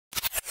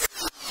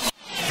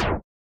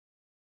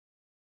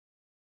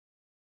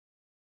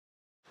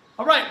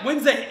All right,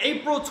 Wednesday,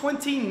 April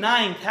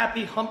 29th,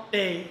 happy hump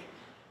day.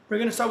 We're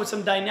gonna start with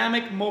some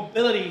dynamic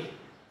mobility.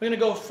 We're gonna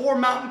go 4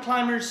 mountain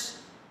climbers,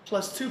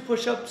 plus 2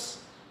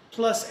 push-ups,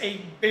 plus a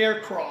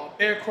bear crawl.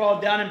 Bear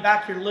crawl down and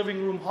back your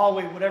living room,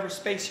 hallway, whatever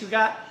space you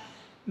got.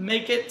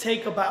 Make it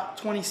take about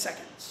 20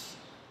 seconds.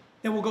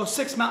 Then we'll go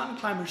 6 mountain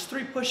climbers,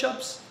 3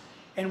 push-ups,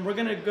 and we're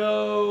gonna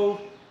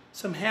go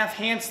some half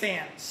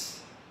handstands.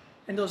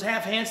 And those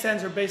half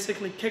handstands are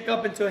basically kick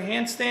up into a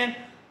handstand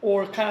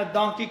or kind of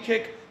donkey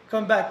kick,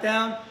 come back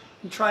down,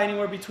 and try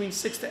anywhere between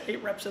 6 to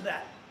 8 reps of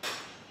that.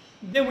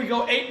 Then we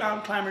go 8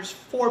 mountain climbers,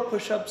 4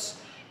 push-ups,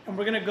 and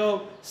we're gonna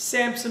go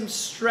Samson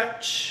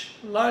stretch,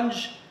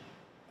 lunge.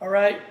 All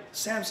right,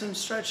 Samson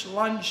stretch,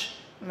 lunge,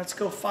 and let's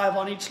go 5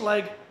 on each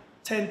leg,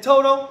 10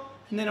 total.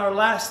 And then our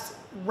last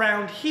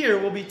round here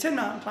will be 10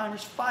 mountain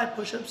climbers, 5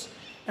 push-ups,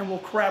 and we'll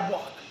crab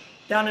walk.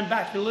 Down and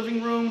back your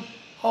living room,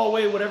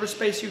 hallway, whatever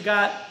space you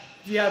got.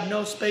 If you have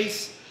no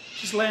space,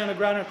 just lay on the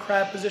ground in a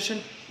crab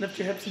position, lift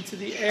your hips into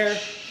the air,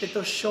 get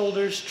those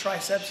shoulders,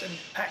 triceps, and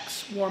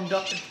pecs warmed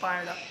up and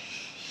fired up.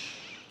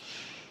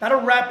 That'll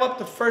wrap up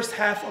the first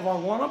half of our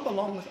warm-up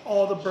along with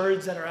all the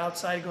birds that are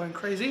outside going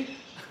crazy.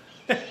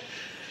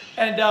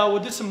 And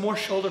we'll do some more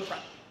shoulder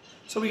prep.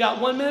 So we got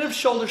 1 minute of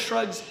shoulder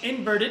shrugs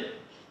inverted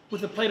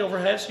with a plate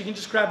overhead. So you can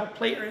just grab a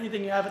plate or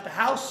anything you have at the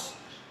house.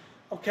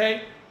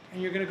 Okay,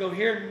 and you're gonna go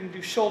here and you're gonna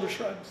do shoulder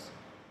shrugs.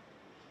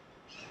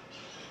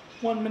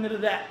 1 minute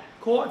of that.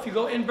 Cool. If you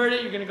go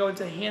inverted, you're going to go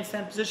into a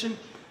handstand position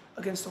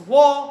against a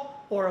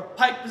wall or a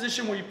pike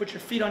position where you put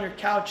your feet on your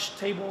couch,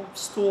 table,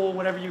 stool,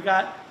 whatever you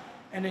got,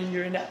 and then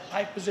you're in that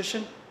pike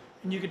position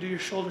and you can do your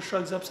shoulder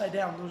shrugs upside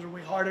down. Those are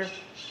way harder.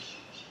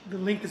 The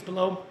link is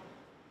below.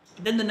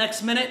 Then the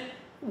next minute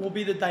will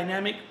be the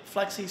dynamic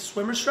flexi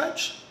swimmer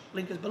stretch.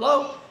 Link is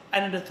below.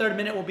 And in the third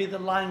minute will be the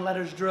line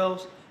letters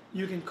drills.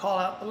 You can call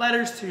out the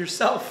letters to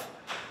yourself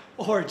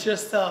or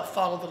just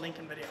follow the link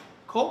in video.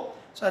 Cool?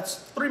 So that's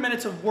 3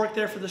 minutes of work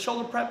there for the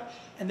shoulder prep,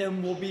 and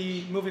then we'll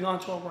be moving on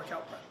to our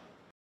workout prep.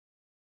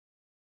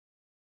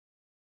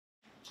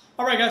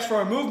 All right, guys, for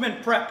our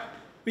movement prep,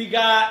 we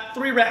got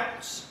 3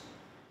 rounds.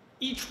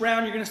 Each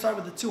round, you're gonna start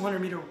with a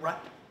 200-meter run,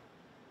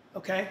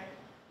 okay?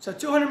 So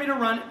 200-meter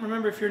run,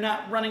 remember, if you're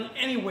not running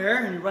anywhere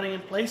and you're running in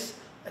place,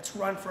 let's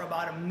run for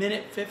about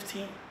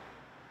 1:15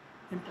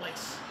 in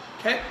place,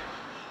 okay?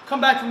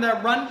 Come back from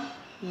that run.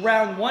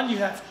 Round 1, you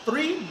have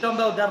 3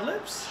 dumbbell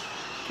deadlifts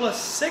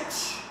plus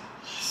 6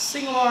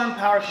 single arm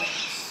power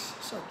cleans.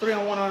 So 3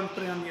 on one arm,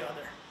 3 on the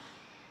other.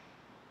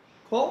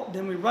 Cool.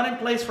 Then we run in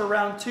place for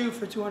round 2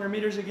 for 200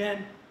 meters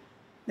again.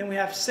 Then we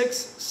have 6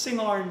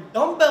 single arm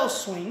dumbbell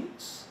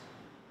swings.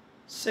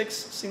 6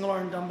 single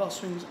arm dumbbell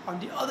swings on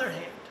the other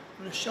hand. I'm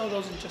going to show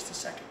those in just a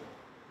second.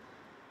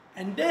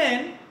 And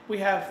then we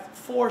have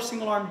 4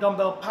 single arm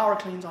dumbbell power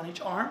cleans on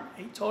each arm,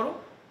 8 total.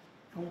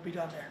 And we'll be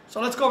done there.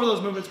 So let's go over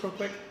those movements real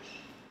quick.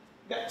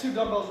 We've got 2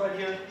 dumbbells right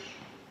here.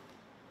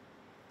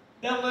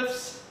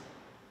 Deadlifts.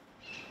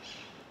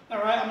 All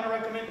right, I'm going to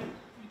recommend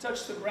you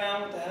touch the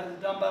ground with the head of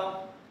the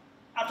dumbbell.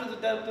 After the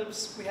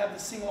deadlifts, we have the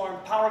single arm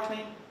power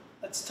clean.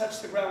 Let's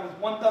touch the ground with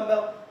 1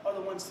 dumbbell.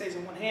 Other one stays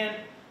in one hand.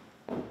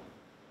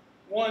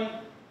 1,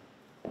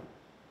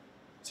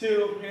 2,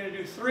 you're going to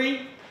do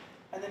 3,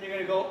 and then you're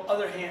going to go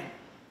other hand.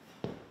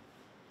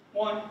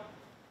 1,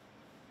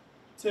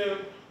 2,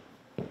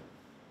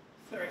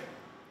 3.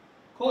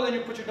 Cool, then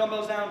you put your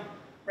dumbbells down.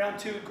 Round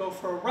 2, go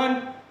for a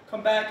run.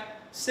 Come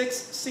back. 6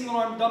 single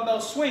arm dumbbell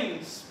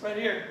swings right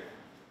here.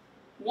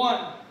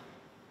 1,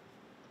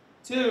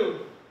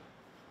 2,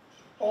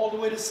 all the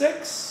way to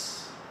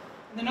 6,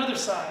 and then other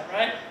side,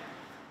 right?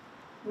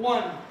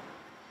 1,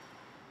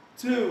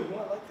 2,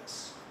 I like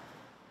this.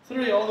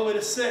 3, all the way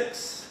to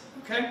 6,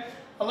 okay?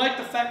 I like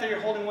the fact that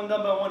you're holding 1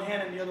 dumbbell in one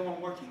hand and the other one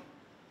working.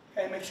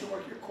 Okay, it makes you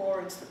work your core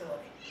and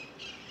stability.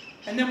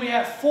 And then we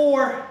have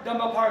 4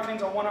 dumbbell power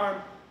cleans on one arm,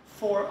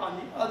 4 on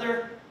the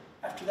other.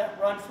 After that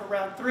run for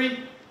round 3,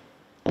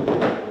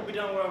 we'll be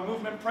done with our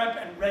movement prep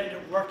and ready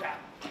to work out.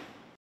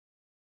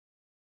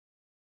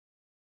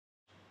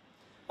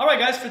 All right,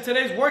 guys, for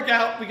today's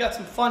workout, we got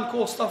some fun,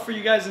 cool stuff for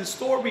you guys in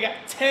store. We got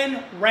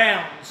 10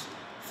 rounds,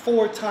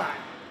 4 time.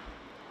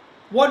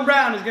 1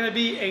 round is going to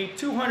be a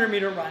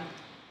 200-meter run,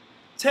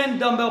 10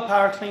 dumbbell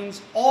power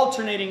cleans,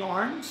 alternating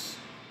arms,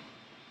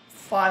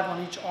 5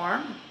 on each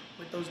arm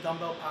with those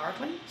dumbbell power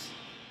cleans,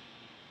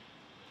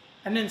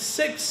 and then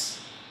 6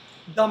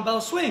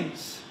 dumbbell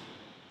swings,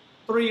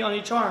 3 on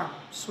each arm,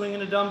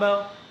 swinging a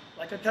dumbbell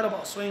like a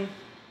kettlebell swing,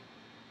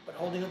 but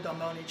holding a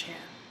dumbbell in each hand.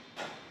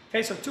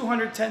 Okay, so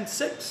 210,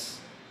 6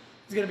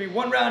 is going to be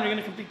 1 round. You're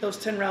going to complete those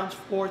 10 rounds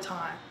 4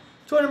 times.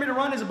 200-meter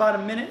run is about a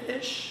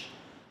minute-ish.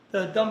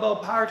 The dumbbell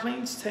power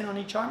cleans, 10 on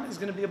each arm, is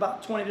going to be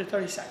about 20 to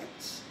 30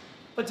 seconds.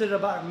 Puts it at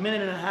about 1.5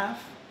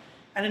 minutes.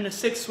 And then the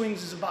 6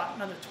 swings is about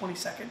another 20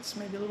 seconds,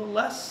 maybe a little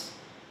less.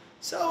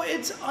 So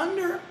it's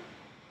under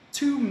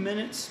 2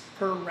 minutes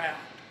per round.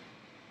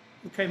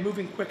 Okay,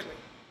 moving quickly.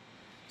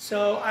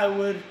 So I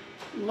would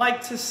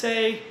like to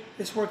say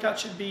this workout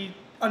should be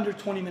under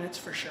 20 minutes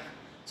for sure.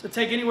 So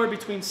take anywhere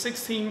between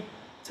 16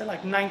 to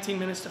like 19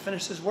 minutes to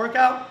finish this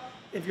workout.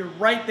 If you're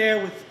right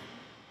there with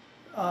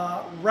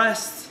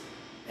rest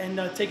and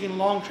taking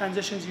long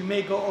transitions, you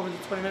may go over the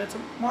 20 minutes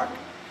mark.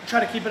 Try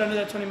to keep it under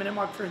that 20-minute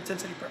mark for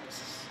intensity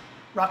purposes.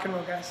 Rock and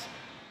roll, guys.